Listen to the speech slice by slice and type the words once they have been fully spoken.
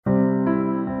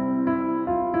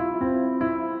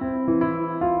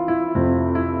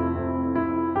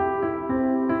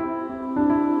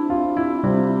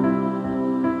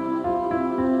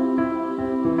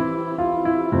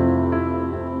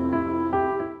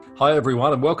Hi,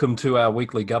 everyone, and welcome to our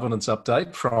weekly governance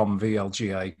update from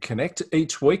VLGA Connect.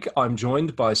 Each week, I'm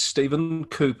joined by Stephen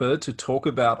Cooper to talk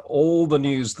about all the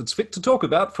news that's fit to talk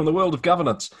about from the world of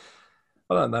governance.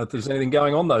 I don't know if there's anything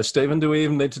going on, though, Stephen. Do we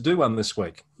even need to do one this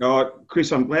week? Oh,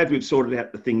 Chris, I'm glad we've sorted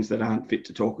out the things that aren't fit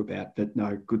to talk about, but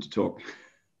no, good to talk.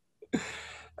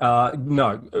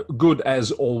 No, good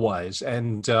as always.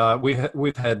 And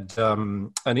we've had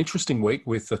an interesting week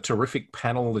with a terrific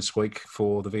panel this week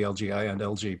for the VLGA and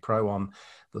LG Pro on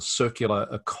the circular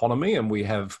economy. And we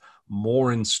have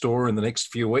more in store in the next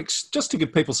few weeks, just to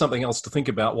give people something else to think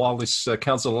about while this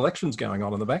council election's going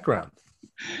on in the background.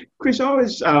 Chris,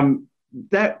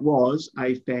 that was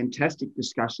a fantastic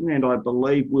discussion, and I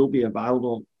believe will be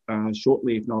available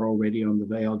shortly, if not already, on the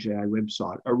VLGA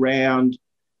website around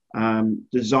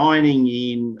designing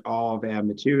in of our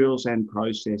materials and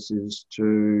processes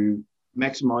to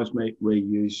maximise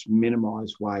reuse,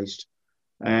 minimise waste,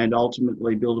 and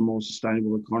ultimately build a more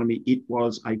sustainable economy. It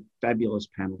was a fabulous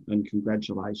panel, and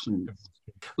congratulations.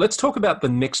 Let's talk about the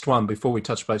next one before we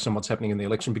touch base on what's happening in the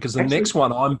election, because the next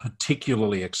one I'm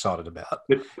particularly excited about.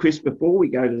 But Chris, before we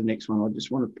go to the next one, I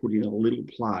just want to put in a little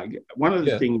plug. One of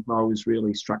the things I was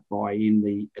really struck by in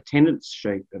the attendance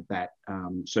sheet of that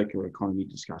circular economy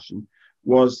discussion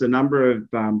was the number of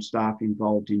staff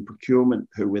involved in procurement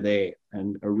who were there.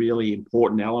 And a really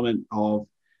important element of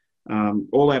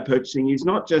all our purchasing is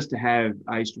not just to have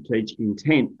a strategic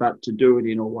intent, but to do it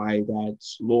in a way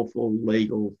that's lawful,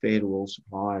 legal, fair to all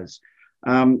suppliers.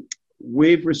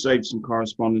 We've received some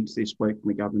correspondence this week from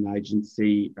the government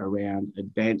agency around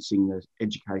advancing the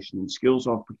education and skills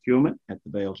of procurement at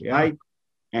the VLGA,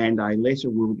 and a letter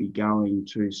will be going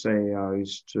to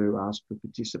CEOs to ask for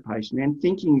participation and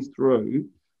thinking through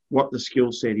what the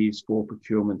skill set is for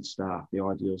procurement staff, the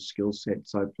ideal skill set.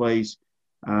 So please,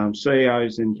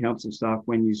 CEOs and council staff,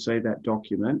 when you see that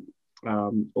document,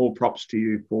 all props to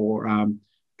you for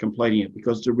completing it,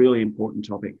 because it's a really important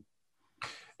topic.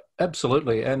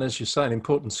 Absolutely. And as you say, an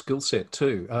important skill set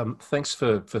too. Thanks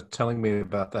for telling me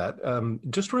about that.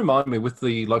 Just remind me, with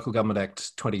the Local Government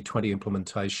Act 2020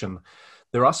 implementation,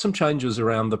 there are some changes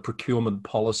around the procurement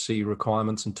policy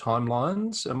requirements and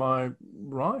timelines. Am I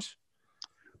right?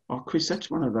 Oh, Chris,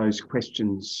 that's one of those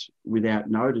questions without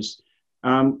notice.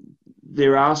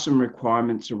 There are some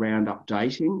requirements around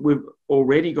updating. We've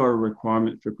already got a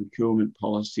requirement for procurement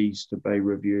policies to be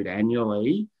reviewed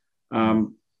annually.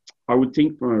 I would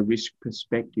think from a risk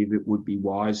perspective, it would be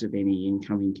wise of any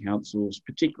incoming councils,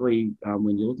 particularly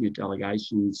when you're looking at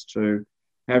delegations, to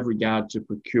have regard to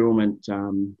procurement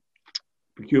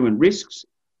risks,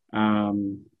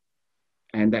 and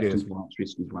that compliance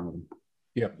risk is one of them.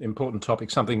 Yeah, important topic,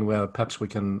 something perhaps we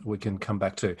can come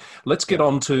back to. Let's get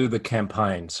on to the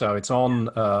campaign. So it's on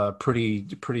pretty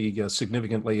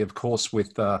significantly, of course,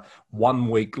 with 1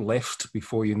 week left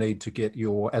before you need to get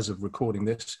as of recording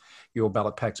this, your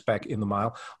ballot packs back in the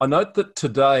mail. I note that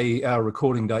today, our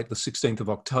recording date, the 16th of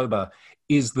October,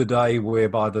 is the day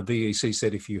whereby the VEC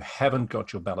said if you haven't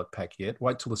got your ballot pack yet,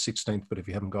 wait till the 16th, but if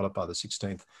you haven't got it by the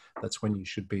 16th, that's when you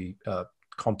should be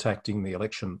contacting the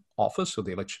election office or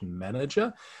the election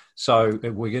manager. So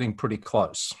we're getting pretty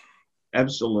close.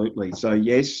 Absolutely. So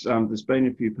yes, there's been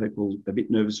a few people a bit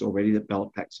nervous already that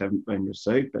ballot packs haven't been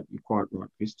received, but you're quite right,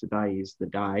 Chris. Today is the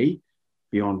day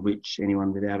beyond which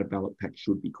anyone without a ballot pack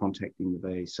should be contacting the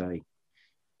VEC.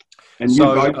 And you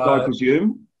vote, I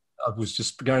presume? I was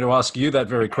just going to ask you that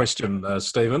very question,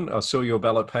 Stephen. I saw your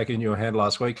ballot pack in your hand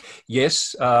last week.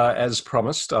 Yes, as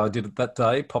promised, I did it that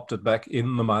day, popped it back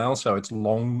in the mail, so it's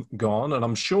long gone. And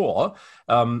I'm sure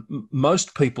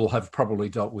most people have probably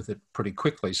dealt with it pretty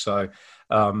quickly. So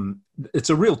it's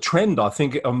a real trend, I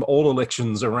think, all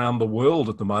elections around the world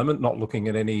at the moment, not looking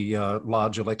at any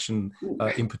large election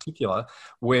in particular,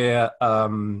 where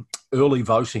early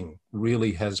voting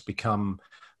really has become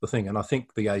the thing. And I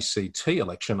think the ACT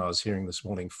election, I was hearing this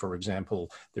morning, for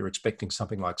example, they're expecting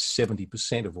something like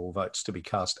 70% of all votes to be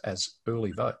cast as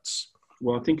early votes.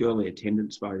 Well, I think early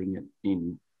attendance voting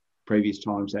in previous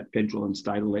times at federal and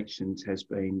state elections has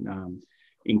been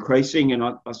increasing. And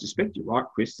I suspect you're right,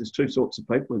 Chris. There's two sorts of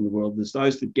people in the world. There's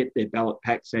those that get their ballot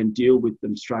packs and deal with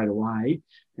them straight away,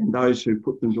 and those who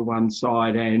put them to one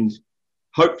side and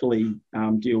hopefully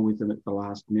deal with them at the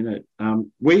last minute.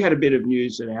 We had a bit of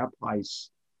news at our place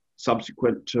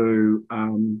subsequent to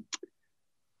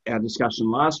our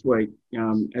discussion last week.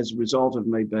 As a result of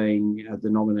me being the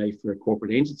nominee for a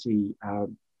corporate entity,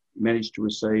 managed to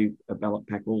receive a ballot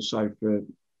pack also for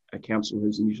a council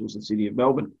whose initials the City of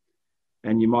Melbourne.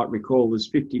 And you might recall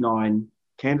there's 59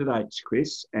 candidates,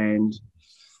 Chris, and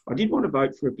I did want to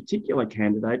vote for a particular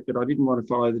candidate, but I didn't want to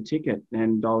follow the ticket.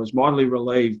 And I was mightily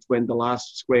relieved when the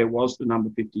last square was the number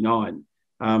 59.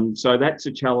 So that's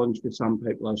a challenge for some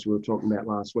people, as we were talking about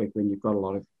last week, when you've got a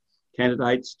lot of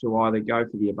candidates, to either go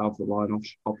for the above the line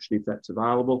option if that's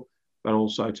available, but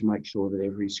also to make sure that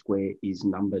every square is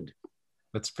numbered.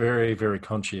 That's very, very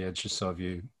conscientious of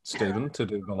you, Stephen, to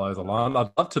do below the line. I'd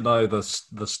love to know the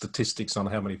statistics on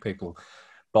how many people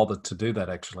bothered to do that,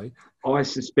 actually. I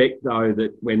suspect, though,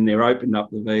 that when they're opened up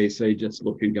the VSC, just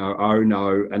look and go, oh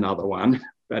no, another one.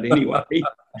 But anyway,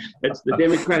 that's the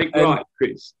democratic right,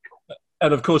 Chris.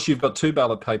 And of course, you've got 2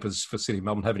 ballot papers for City of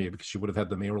Melbourne, haven't you? Because you would have had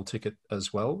the mayoral ticket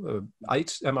as well.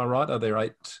 8, am I right? Are there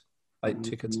eight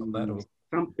tickets on that? Or?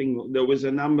 Something, there was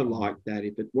a number like that.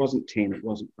 If it wasn't 10, it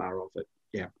wasn't far off it.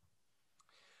 Yeah.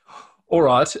 All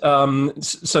right.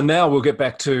 So now we'll get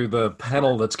back to the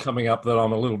panel that's coming up that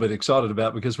I'm a little bit excited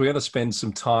about, because we're going to spend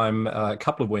some time, a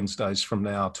couple of Wednesdays from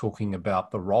now, talking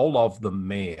about the role of the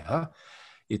mayor.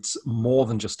 It's more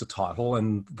than just a title,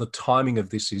 and the timing of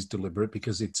this is deliberate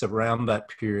because it's around that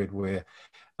period where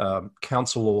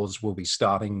councillors will be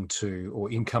starting to,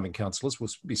 or incoming councillors will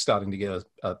be starting to get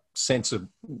a sense of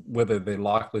whether they're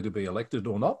likely to be elected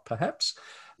or not, perhaps.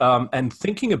 And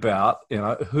thinking about,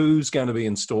 who's going to be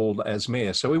installed as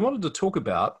mayor. So we wanted to talk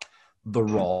about the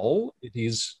role. It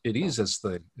is as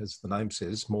the name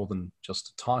says, more than just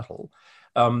a title.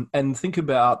 And think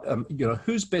about,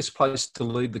 who's best placed to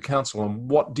lead the council, and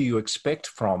what do you expect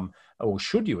from, or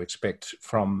should you expect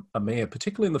from, a mayor,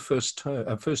 particularly in the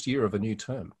first year of a new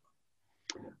term?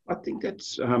 I think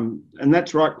that's, and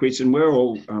that's right, Chris, and we're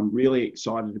all really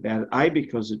excited about it,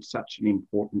 because it's such an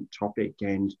important topic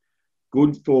and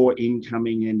good for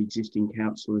incoming and existing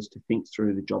councillors to think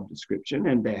through the job description.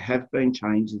 And there have been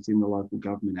changes in the Local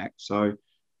Government Act. So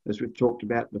as we've talked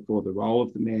about before, the role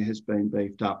of the mayor has been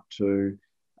beefed up to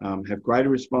have greater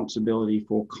responsibility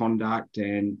for conduct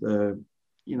and the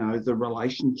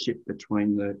relationship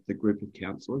between the group of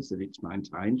councillors that it's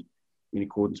maintained in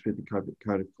accordance with the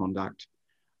Code of Conduct.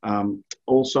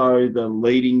 Also, the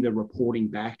leading the reporting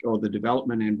back, or the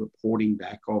development and reporting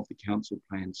back of the council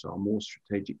plan, so a more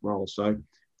strategic role. So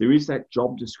there is that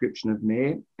job description of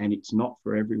mayor, and it's not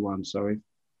for everyone. So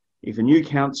if a new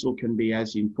council can be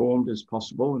as informed as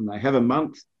possible, and they have a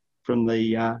month from the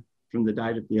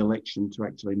date of the election to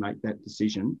actually make that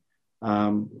decision,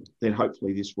 then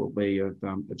hopefully this will be of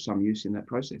some use in that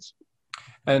process.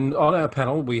 And on our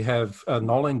panel, we have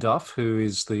Noelene Duff, who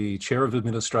is the Chair of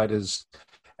Administrators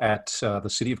at the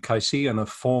City of Casey and a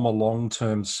former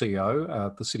long-term CEO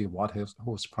at the City of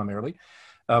Whitehorse primarily.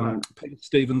 Peter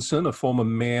Stevenson, a former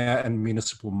Mayor and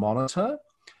Municipal Monitor.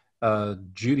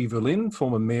 Judy Verlin,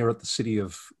 former Mayor at the City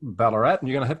of Ballarat. And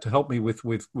you're going to have to help me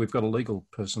we've got a legal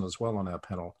person as well on our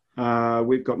panel.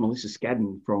 We've got Melissa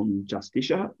Scadden from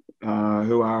Justicia,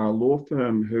 who are a law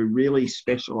firm who really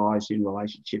specialise in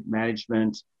relationship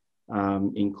management,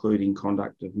 including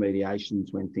conduct of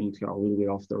mediations when things go a little bit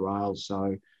off the rails.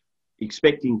 So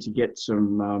expecting to get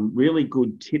some really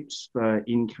good tips for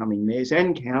incoming mayors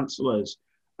and councillors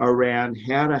around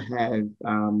how to have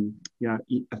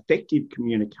effective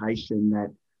communication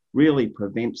that really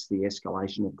prevents the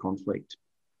escalation of conflict.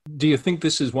 Do you think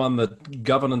this is one that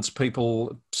governance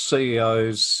people,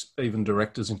 CEOs, even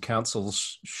directors and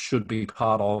councils should be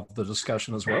part of the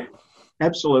discussion as well?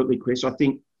 Absolutely, Chris. I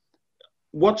think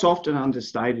what's often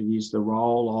understated is the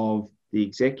role of the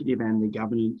executive and the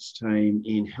governance team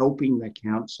in helping the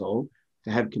council to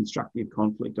have constructive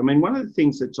conflict. I mean, one of the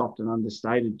things that's often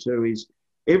understated too is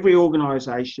every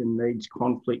organisation needs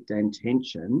conflict and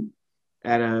tension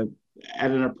at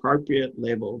an appropriate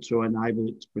level to enable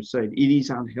it to proceed. It is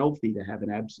unhealthy to have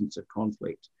an absence of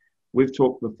conflict. We've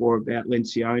talked before about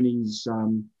Lencioni's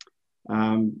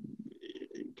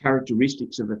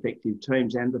characteristics of effective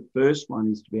teams, and the first one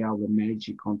is to be able to manage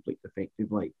your conflict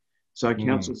effectively. So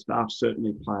council staff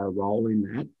certainly play a role in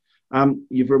that.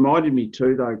 You've reminded me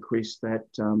too, though, Chris, that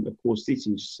of course this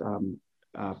is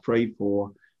free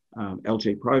for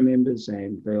LG Pro members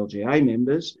and VLGA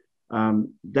members.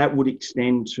 That would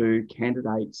extend to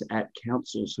candidates at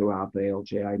councils who are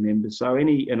VLGA members. So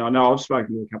and I know I've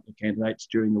spoken to a couple of candidates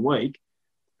during the week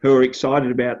who are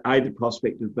excited about the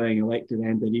prospect of being elected,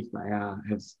 and that if they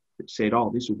have said,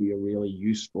 this would be a really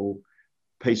useful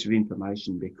piece of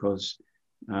information because,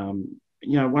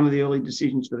 one of the early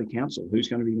decisions for the council, who's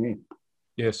going to be mayor.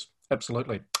 Yes,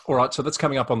 absolutely. All right, so that's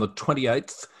coming up on the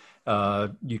 28th.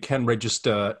 You can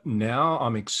register now.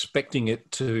 I'm expecting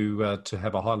it to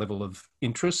have a high level of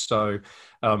interest. So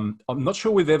I'm not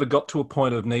sure we've ever got to a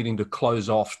point of needing to close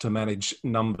off to manage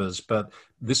numbers, but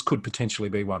this could potentially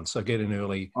be one. So get in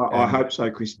early. I hope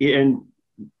so, Chris. And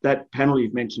that panel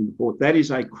you've mentioned before, that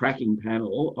is a cracking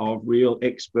panel of real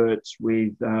experts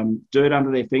with dirt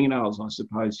under their fingernails, I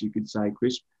suppose you could say,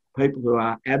 Chris. People who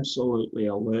are absolutely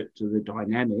alert to the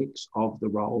dynamics of the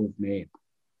role of mayor.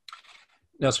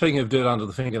 Now, speaking of dirt under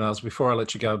the fingernails, before I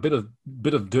let you go, a bit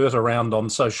of dirt around on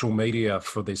social media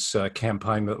for this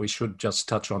campaign that we should just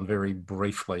touch on very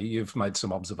briefly. You've made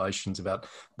some observations about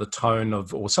the tone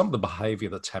of, or some of the behaviour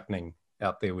that's happening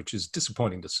out there, which is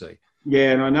disappointing to see.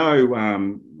 Yeah, and I know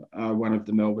one of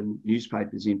the Melbourne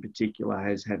newspapers in particular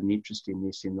has had an interest in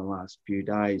this in the last few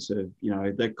days of,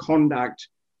 the conduct,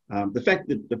 the fact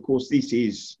that, of course, this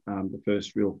is the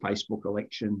first real Facebook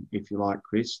election, if you like,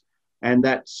 Chris, and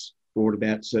that's brought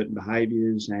about certain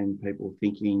behaviours and people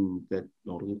thinking that,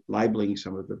 or labelling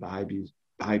some of the behaviours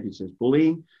as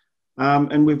bullying.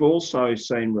 And we've also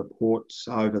seen reports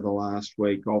over the last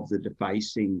week of the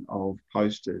defacing of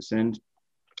posters. And,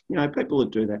 people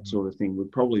that do that sort of thing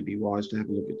would probably be wise to have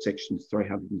a look at sections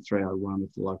 300 and 301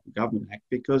 of the Local Government Act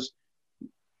because,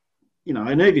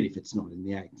 and even if it's not in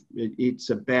the Act, it's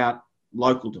about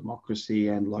local democracy,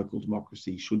 and local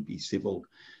democracy should be civil.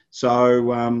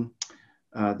 So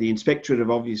the Inspectorate have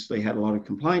obviously had a lot of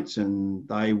complaints, and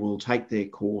they will take their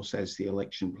course as the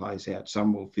election plays out.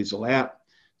 Some will fizzle out.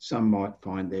 Some might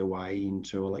find their way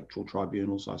into electoral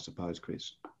tribunals, I suppose,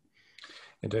 Chris.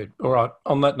 Indeed. All right.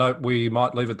 On that note, we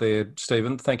might leave it there,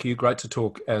 Stephen. Thank you. Great to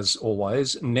talk as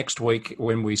always. Next week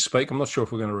when we speak, I'm not sure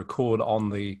if we're going to record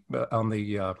on the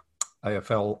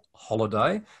AFL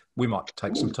holiday. We might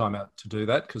take some time out to do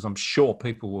that because I'm sure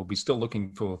people will be still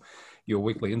looking for your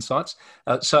weekly insights.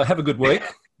 So have a good week.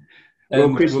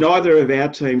 Well, Chris, neither of our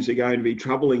teams are going to be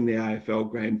troubling the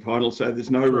AFL Grand Final, so there's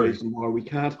no reason why we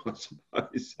can't, I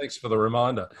suppose. Thanks for the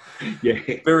reminder. Yeah.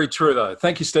 Very true, though.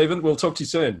 Thank you, Stephen. We'll talk to you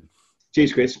soon.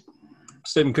 Cheers, Chris.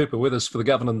 Stephen Cooper with us for the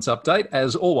Governance Update,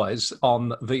 as always, on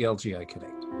the LGA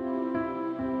Connect.